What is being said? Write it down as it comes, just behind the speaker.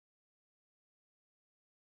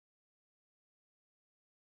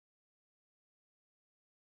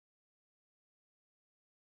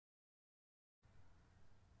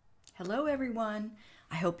Hello everyone.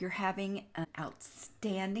 I hope you're having an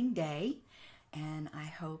outstanding day, and I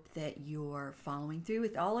hope that you're following through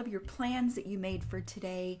with all of your plans that you made for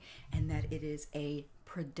today and that it is a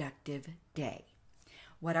productive day.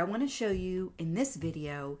 What I want to show you in this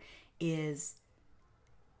video is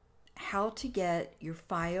how to get your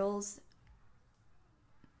files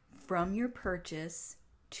from your purchase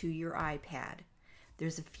to your iPad.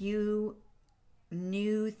 There's a few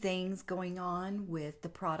new things going on with the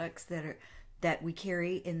products that we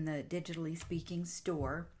carry in the Digitally Speaking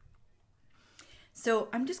store. So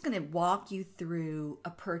I'm just going to walk you through a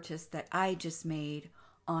purchase that I just made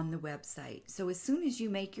on the website. So as soon as you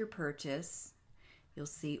make your purchase, you'll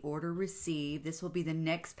see order received. This will be the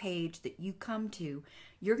next page that you come to.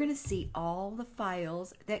 You're going to see all the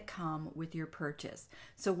files that come with your purchase.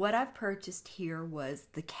 So what I've purchased here was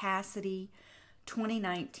the Cassidy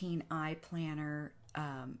 2019 iPlanner.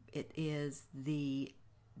 It is the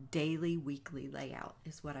daily weekly layout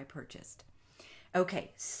is what I purchased.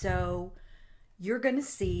 Okay, so you're going to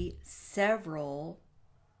see several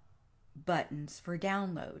buttons for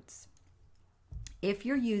downloads. If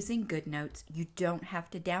you're using GoodNotes, you don't have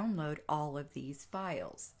to download all of these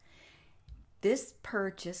files. This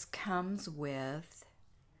purchase comes with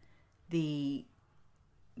the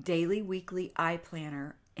daily weekly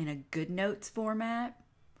iPlanner in a GoodNotes format,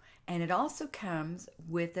 and it also comes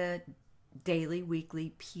with a daily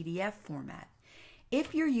weekly PDF format.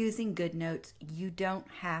 If you're using GoodNotes, you don't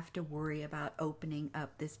have to worry about opening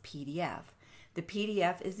up this PDF. The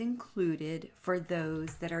PDF is included for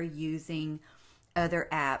those that are using other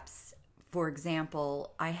apps. For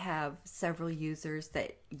example, I have several users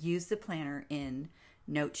that use the planner in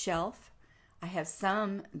NoteShelf. I have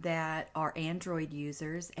some that are Android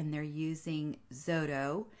users and they're using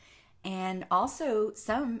Zoto, and also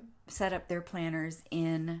some set up their planners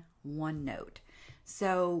in OneNote.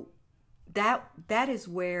 So that is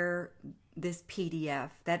where this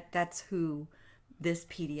PDF, that's who this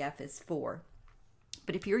PDF is for.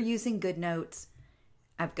 But if you're using GoodNotes,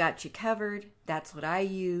 I've got you covered. That's what I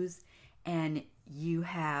use, and you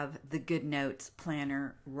have the GoodNotes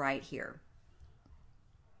planner right here.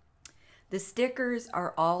 The stickers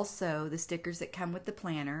are also the stickers that come with the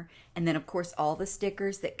planner, and then of course all the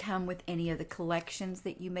stickers that come with any of the collections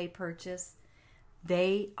that you may purchase.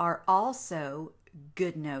 They are also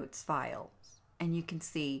GoodNotes files, and you can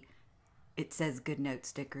see it says GoodNotes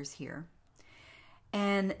stickers here.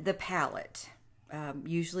 And the palette,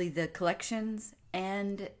 usually the collections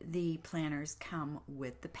and the planners come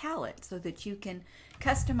with the palette so that you can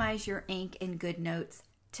customize your ink in GoodNotes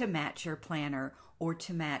to match your planner or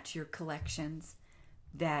to match your collections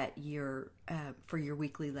that you're for your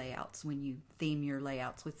weekly layouts when you theme your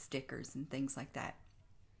layouts with stickers and things like that.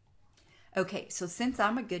 Okay, so since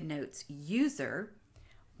I'm a GoodNotes user,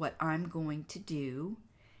 what I'm going to do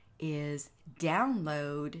is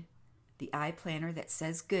download the iPlanner that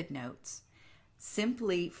says GoodNotes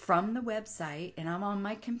simply from the website, and I'm on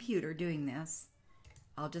my computer doing this.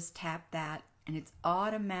 I'll just tap that and it's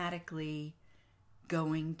automatically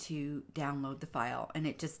going to download the file, and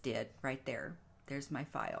it just did right there. There's my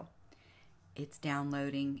file. It's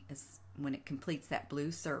downloading when it completes that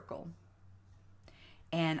blue circle.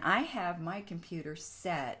 And I have my computer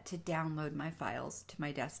set to download my files to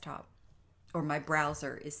my desktop, or my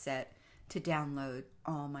browser is set to download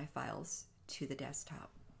all my files to the desktop.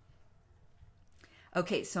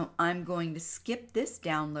 Okay, so I'm going to skip this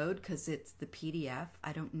download because it's the PDF.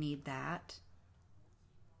 I don't need that.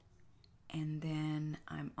 And then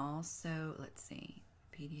I'm also, let's see,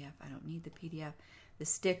 PDF, I don't need the PDF. The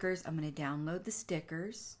stickers, I'm going to download the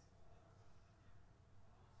stickers.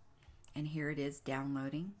 And here it is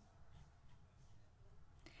downloading.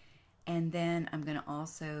 And then I'm going to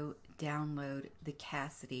also download the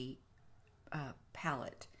Cassidy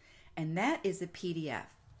palette. And that is a PDF.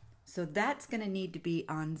 So that's going to need to be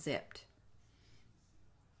unzipped.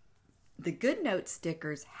 The GoodNotes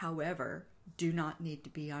stickers, however, do not need to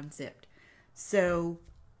be unzipped. So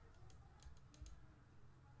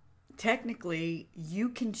technically, you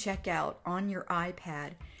can check out on your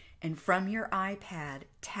iPad, and from your iPad,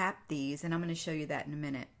 tap these, and I'm going to show you that in a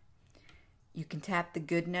minute. You can tap the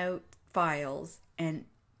GoodNote files and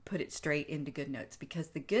put it straight into GoodNotes, because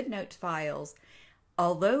the GoodNotes files,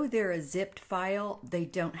 although they're a zipped file, they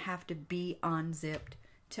don't have to be unzipped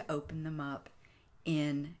to open them up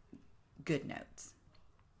in GoodNotes.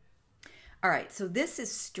 All right, so this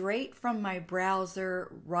is straight from my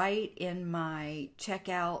browser right in my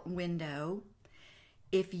checkout window.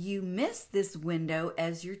 If you miss this window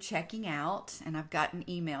as you're checking out, and I've gotten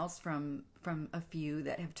emails from a few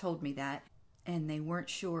that have told me that, and they weren't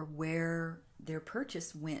sure where their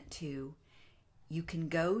purchase went to, you can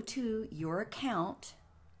go to your account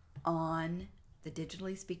on the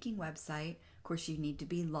Digitally Speaking website. Of course, you need to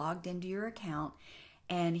be logged into your account.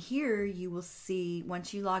 And here you will see,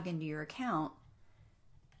 once you log into your account,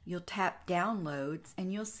 you'll tap downloads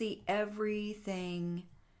and you'll see everything,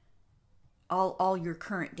 all your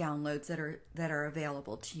current downloads that are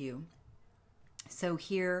available to you. So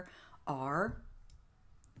here are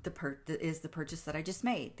the purchase that I just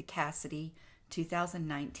made, the Cassidy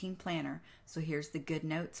 2019 planner. So here's the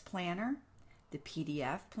GoodNotes planner, the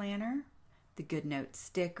PDF planner, the GoodNotes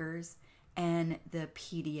stickers, and the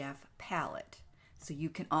PDF palette. So you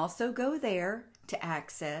can also go there to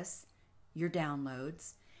access your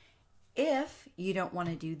downloads. If you don't want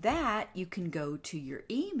to do that, you can go to your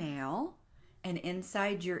email, and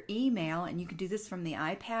inside your email, and you can do this from the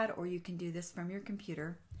iPad or you can do this from your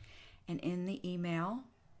computer, and in the email,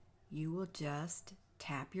 you will just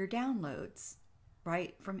tap your downloads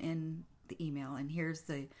right from in the email. And here's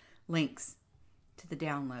the links to the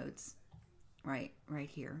downloads right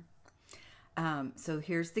here. So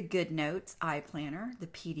here's the GoodNotes iPlanner, the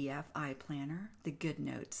PDF iPlanner, the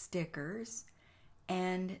GoodNotes stickers,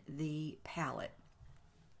 and the palette.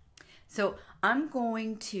 So I'm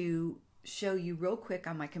going to show you real quick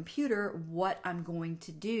on my computer what I'm going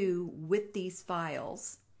to do with these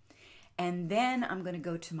files. And then I'm going to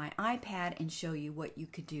go to my iPad and show you what you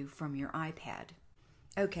could do from your iPad.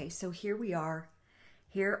 Okay, so here we are.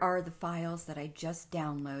 Here are the files that I just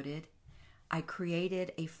downloaded. I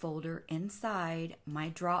created a folder inside my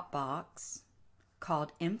Dropbox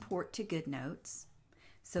called Import to GoodNotes,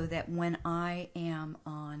 so that when I am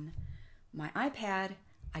on my iPad,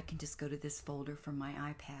 I can just go to this folder from my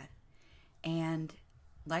iPad. And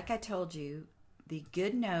like I told you, the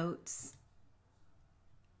GoodNotes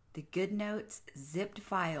zipped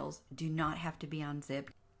files do not have to be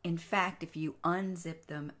unzipped. In fact, if you unzip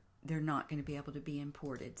them, they're not going to be able to be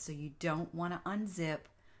imported. So you don't want to unzip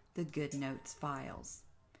the GoodNotes files.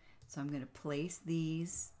 So I'm going to place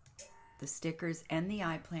these, the stickers and the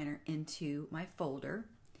iPlanner, into my folder.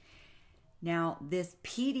 Now this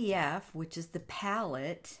PDF, which is the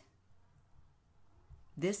palette,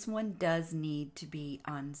 this one does need to be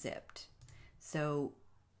unzipped. So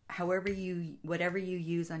whatever you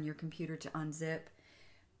use on your computer to unzip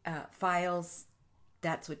files,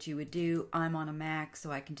 that's what you would do. I'm on a Mac,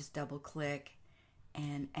 so I can just double click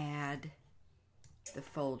and add the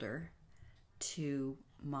folder to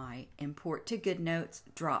my Import to GoodNotes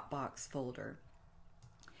Dropbox folder.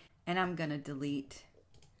 And I'm going to delete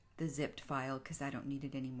the zipped file because I don't need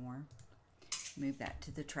it anymore. Move that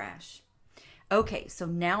to the trash. Okay, so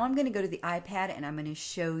now I'm going to go to the iPad and I'm going to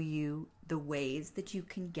show you the ways that you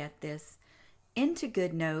can get this into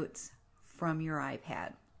GoodNotes from your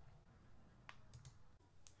iPad.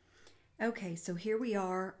 Okay, so here we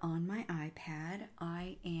are on my iPad.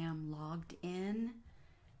 I am logged in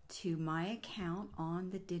to my account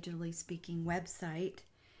on the Digitally Speaking website,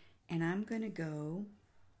 and I'm going to go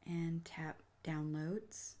and tap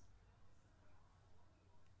Downloads.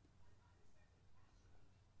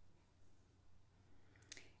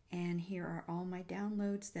 And here are all my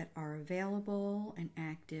downloads that are available and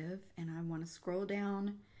active, and I want to scroll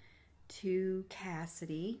down to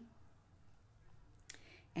Cassidy.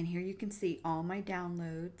 And here you can see all my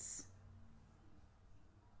downloads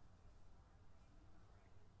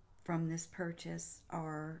from this purchase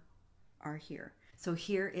are here. So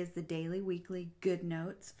here is the daily weekly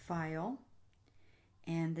GoodNotes file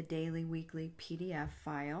and the daily weekly PDF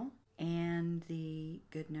file and the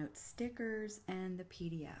GoodNotes stickers and the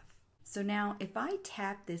PDF. So now if I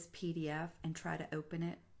tap this PDF and try to open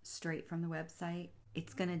it straight from the website,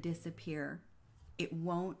 it's going to disappear. It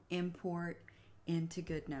won't import into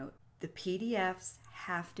GoodNotes. The PDFs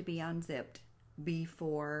have to be unzipped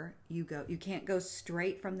before you go. You can't go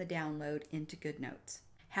straight from the download into GoodNotes.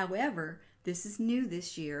 However, this is new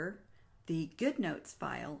this year. The GoodNotes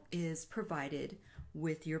file is provided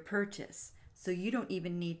with your purchase. So you don't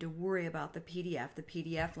even need to worry about the PDF. The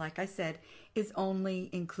PDF, like I said, is only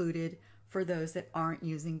included for those that aren't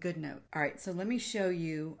using GoodNotes. All right, so let me show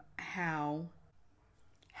you how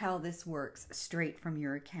this works straight from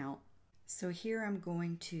your account. So here I'm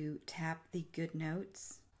going to tap the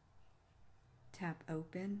GoodNotes, tap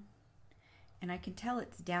open, and I can tell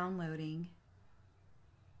it's downloading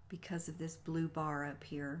because of this blue bar up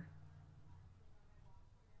here.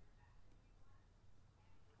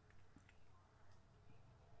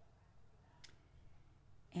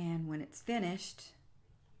 And when it's finished,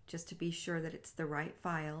 just to be sure that it's the right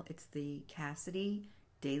file, it's the Cassidy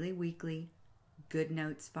Daily Weekly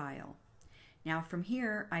GoodNotes file. Now from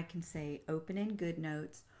here, I can say open in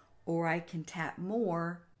GoodNotes, or I can tap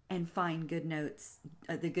more and find GoodNotes,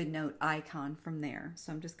 the GoodNote icon from there.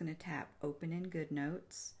 So I'm just going to tap open in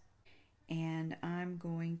GoodNotes, and I'm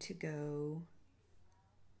going to go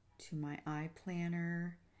to my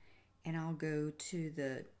iPlanner, and I'll go to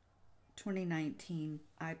the 2019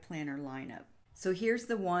 iPlanner lineup. So here's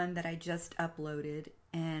the one that I just uploaded,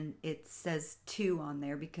 and it says 2 on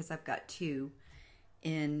there because I've got 2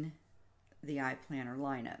 in the iPlanner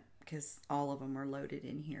lineup because all of them are loaded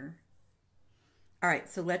in here. All right,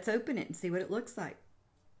 so let's open it and see what it looks like.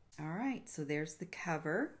 All right, so there's the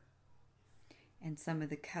cover and some of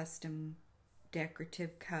the custom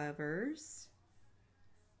decorative covers.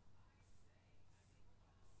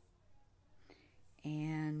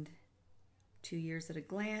 And 2 years at a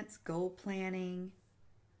glance, goal planning.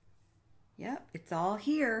 Yep, it's all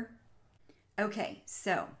here. Okay,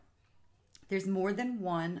 so there's more than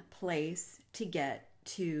one place to get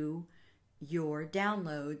to your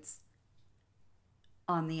downloads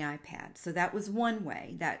on the iPad. So that was one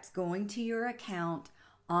way. That's going to your account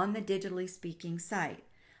on the Digitally Speaking site.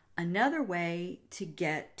 Another way to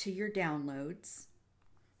get to your downloads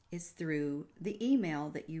is through the email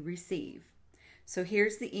that you receive. So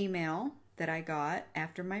here's the email that I got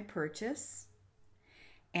after my purchase.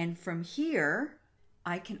 And from here,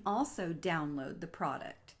 I can also download the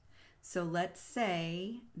product. So let's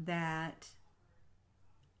say that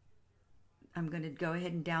I'm going to go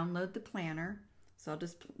ahead and download the planner. So I'll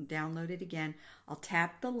just download it again. I'll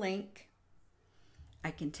tap the link.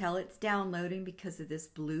 I can tell it's downloading because of this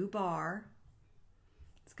blue bar.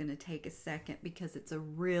 It's going to take a second because it's a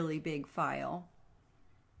really big file.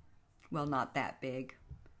 Well, not that big,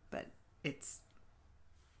 but it's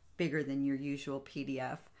bigger than your usual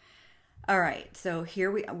PDF. All right, so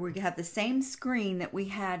here we have the same screen that we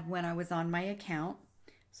had when I was on my account.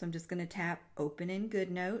 So I'm just going to tap open in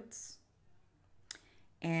GoodNotes.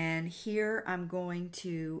 And here I'm going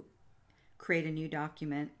to create a new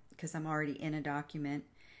document because I'm already in a document.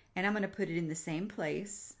 And I'm going to put it in the same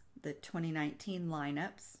place, the 2019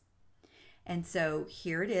 lineups. And so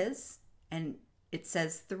here it is. And it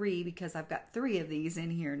says 3 because I've got 3 of these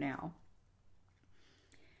in here now.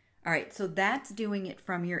 All right, so that's doing it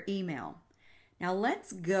from your email. Now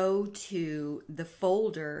let's go to the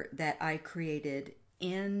folder that I created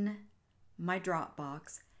in my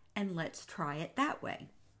Dropbox and let's try it that way.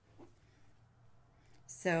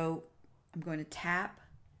 So I'm going to tap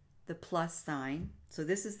the plus sign. So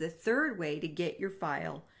this is the third way to get your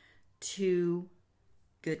file to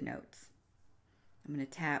GoodNotes. I'm going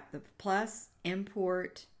to tap the plus,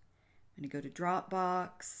 import. I'm going to go to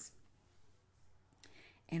Dropbox.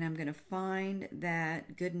 And I'm going to find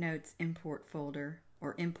that GoodNotes import folder,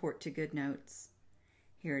 or import to GoodNotes.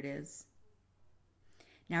 Here it is.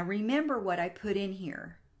 Now remember what I put in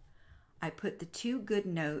here. I put the 2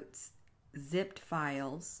 GoodNotes zipped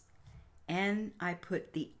files, and I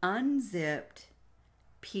put the unzipped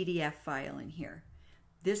PDF file in here.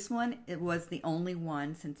 This one, it was the only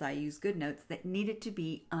one, since I use GoodNotes, that needed to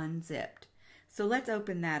be unzipped. So let's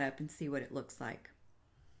open that up and see what it looks like.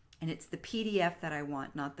 And it's the PDF that I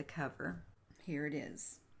want, not the cover. Here it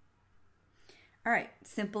is. All right,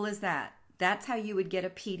 simple as that. That's how you would get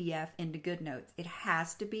a PDF into GoodNotes. It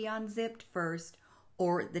has to be unzipped first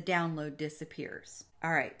or the download disappears.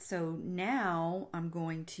 All right, so now I'm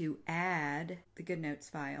going to add the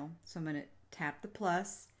GoodNotes file. So I'm going to tap the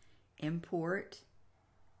plus, import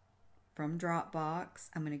from Dropbox.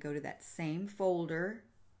 I'm going to go to that same folder,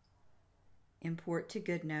 import to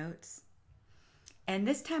GoodNotes. And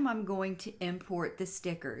this time I'm going to import the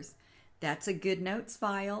stickers. That's a GoodNotes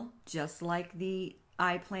file, just like the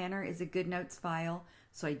iPlanner is a GoodNotes file.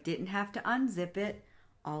 So I didn't have to unzip it.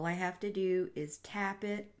 All I have to do is tap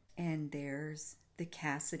it, and there's the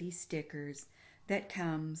Cassidy stickers that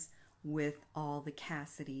comes with all the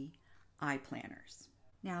Cassidy iPlanners.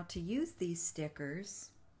 Now to use these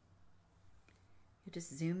stickers, you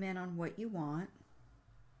just zoom in on what you want.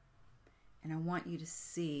 And I want you to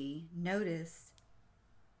see, notice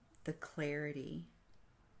the clarity.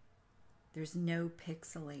 There's no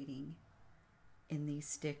pixelating in these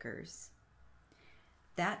stickers.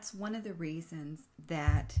 That's one of the reasons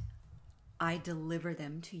that I deliver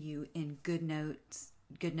them to you in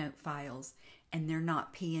GoodNote files, and they're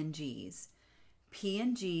not PNGs.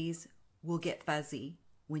 PNGs will get fuzzy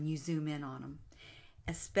when you zoom in on them,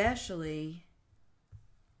 especially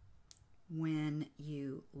when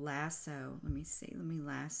you lasso. Let me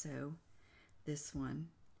lasso this one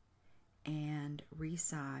and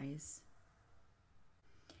resize,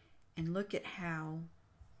 and look at how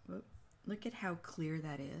clear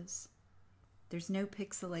that is. There's no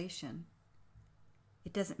pixelation.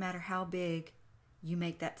 It doesn't matter how big you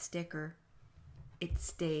make that sticker, it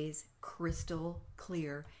stays crystal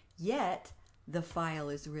clear, yet the file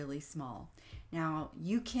is really small. Now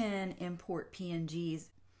you can import PNGs.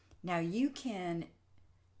 Now you can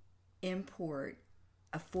import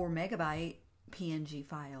a 4 megabyte PNG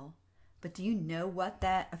file, but do you know what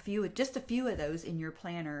just a few of those in your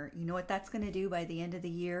planner, you know what that's going to do by the end of the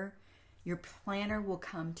year? Your planner will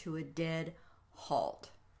come to a dead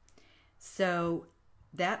halt. So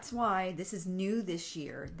that's why this is new this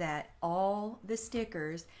year, that all the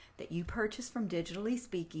stickers that you purchase from Digitally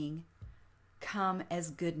Speaking come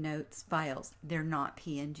as GoodNotes files. They're not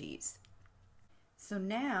PNGs. So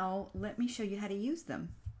now let me show you how to use them.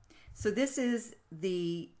 So this is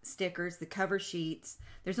the stickers, the cover sheets.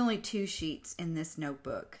 There's only 2 sheets in this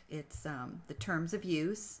notebook. It's the terms of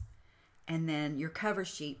use and then your cover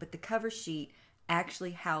sheet, but the cover sheet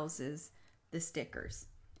actually houses the stickers.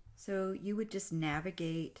 So you would just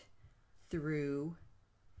navigate through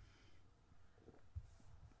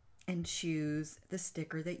and choose the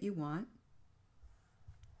sticker that you want.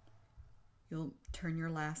 You'll turn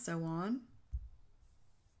your lasso on,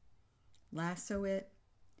 lasso it,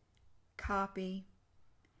 copy,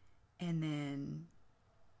 and then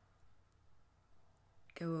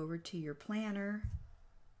go over to your planner.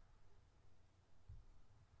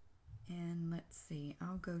 And let's see,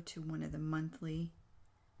 I'll go to one of the monthly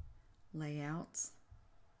layouts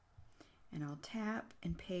and I'll tap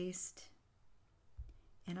and paste,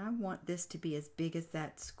 and I want this to be as big as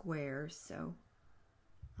that square, so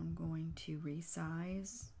I'm going to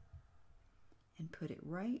resize and put it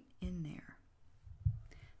right in there.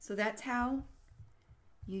 So that's how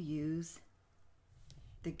you use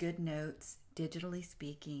the GoodNotes Digitally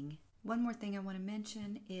Speaking. One more thing I want to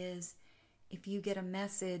mention is if you get a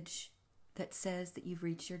message that says that you've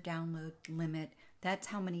reached your download limit, that's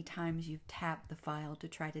how many times you've tapped the file to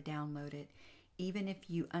try to download it. Even if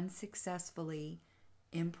you unsuccessfully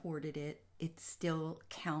imported it, it still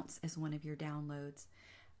counts as one of your downloads.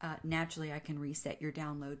 Naturally, I can reset your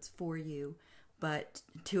downloads for you, but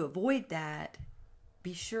to avoid that,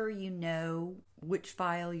 be sure you know which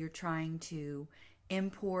file you're trying to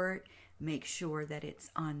import. Make sure that it's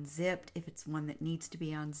unzipped if it's one that needs to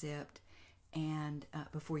be unzipped, and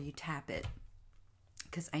before you tap it.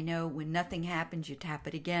 Because I know when nothing happens, you tap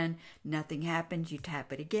it again. Nothing happens, you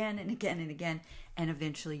tap it again and again and again, and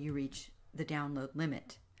eventually you reach the download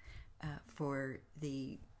limit for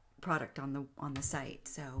the product on the site.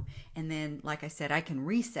 So, and then like I said, I can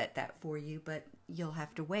reset that for you, but you'll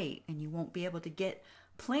have to wait and you won't be able to get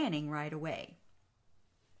planning right away.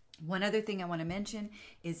 One other thing I want to mention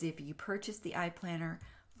is if you purchase the iPlanner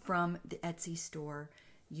from the Etsy store,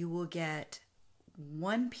 you will get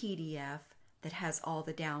one PDF that has all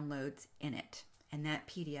the downloads in it, and that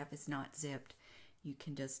PDF is not zipped. You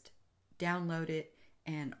can just download it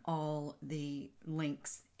and all the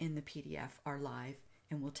links in the PDF are live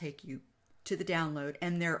and will take you to the download,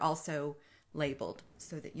 and they're also labeled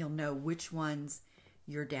so that you'll know which ones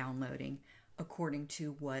you're downloading according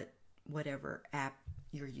to whatever app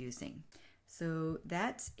you're using. So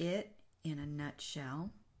that's it in a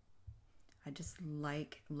nutshell. I just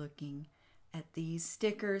like looking at these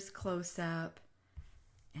stickers close up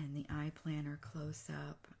and the iPlanner close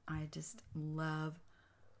up. I just love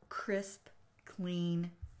crisp,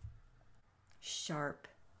 clean, sharp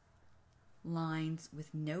lines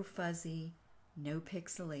with no fuzzy, no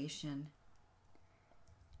pixelation.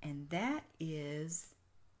 And that is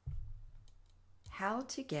how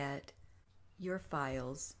to get your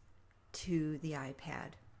files to the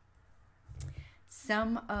iPad.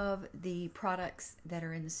 Some of the products that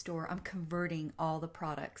are in the store, I'm converting all the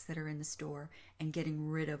products that are in the store and getting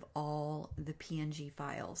rid of all the PNG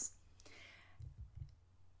files.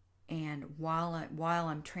 And while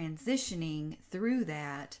I'm transitioning through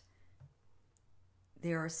that,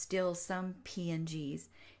 there are still some PNGs.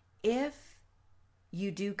 If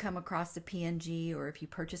you do come across a PNG, or if you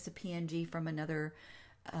purchase a PNG from another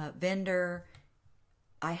vendor,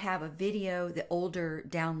 I have a video, the older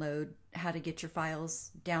download, how to get your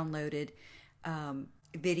files downloaded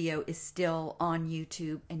video is still on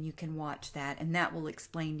YouTube, and you can watch that, and that will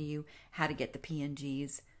explain to you how to get the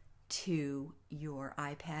PNGs to your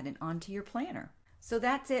iPad and onto your planner. So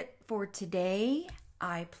that's it for today,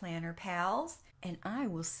 iPlanner pals, and I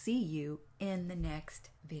will see you in the next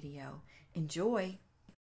video. Enjoy!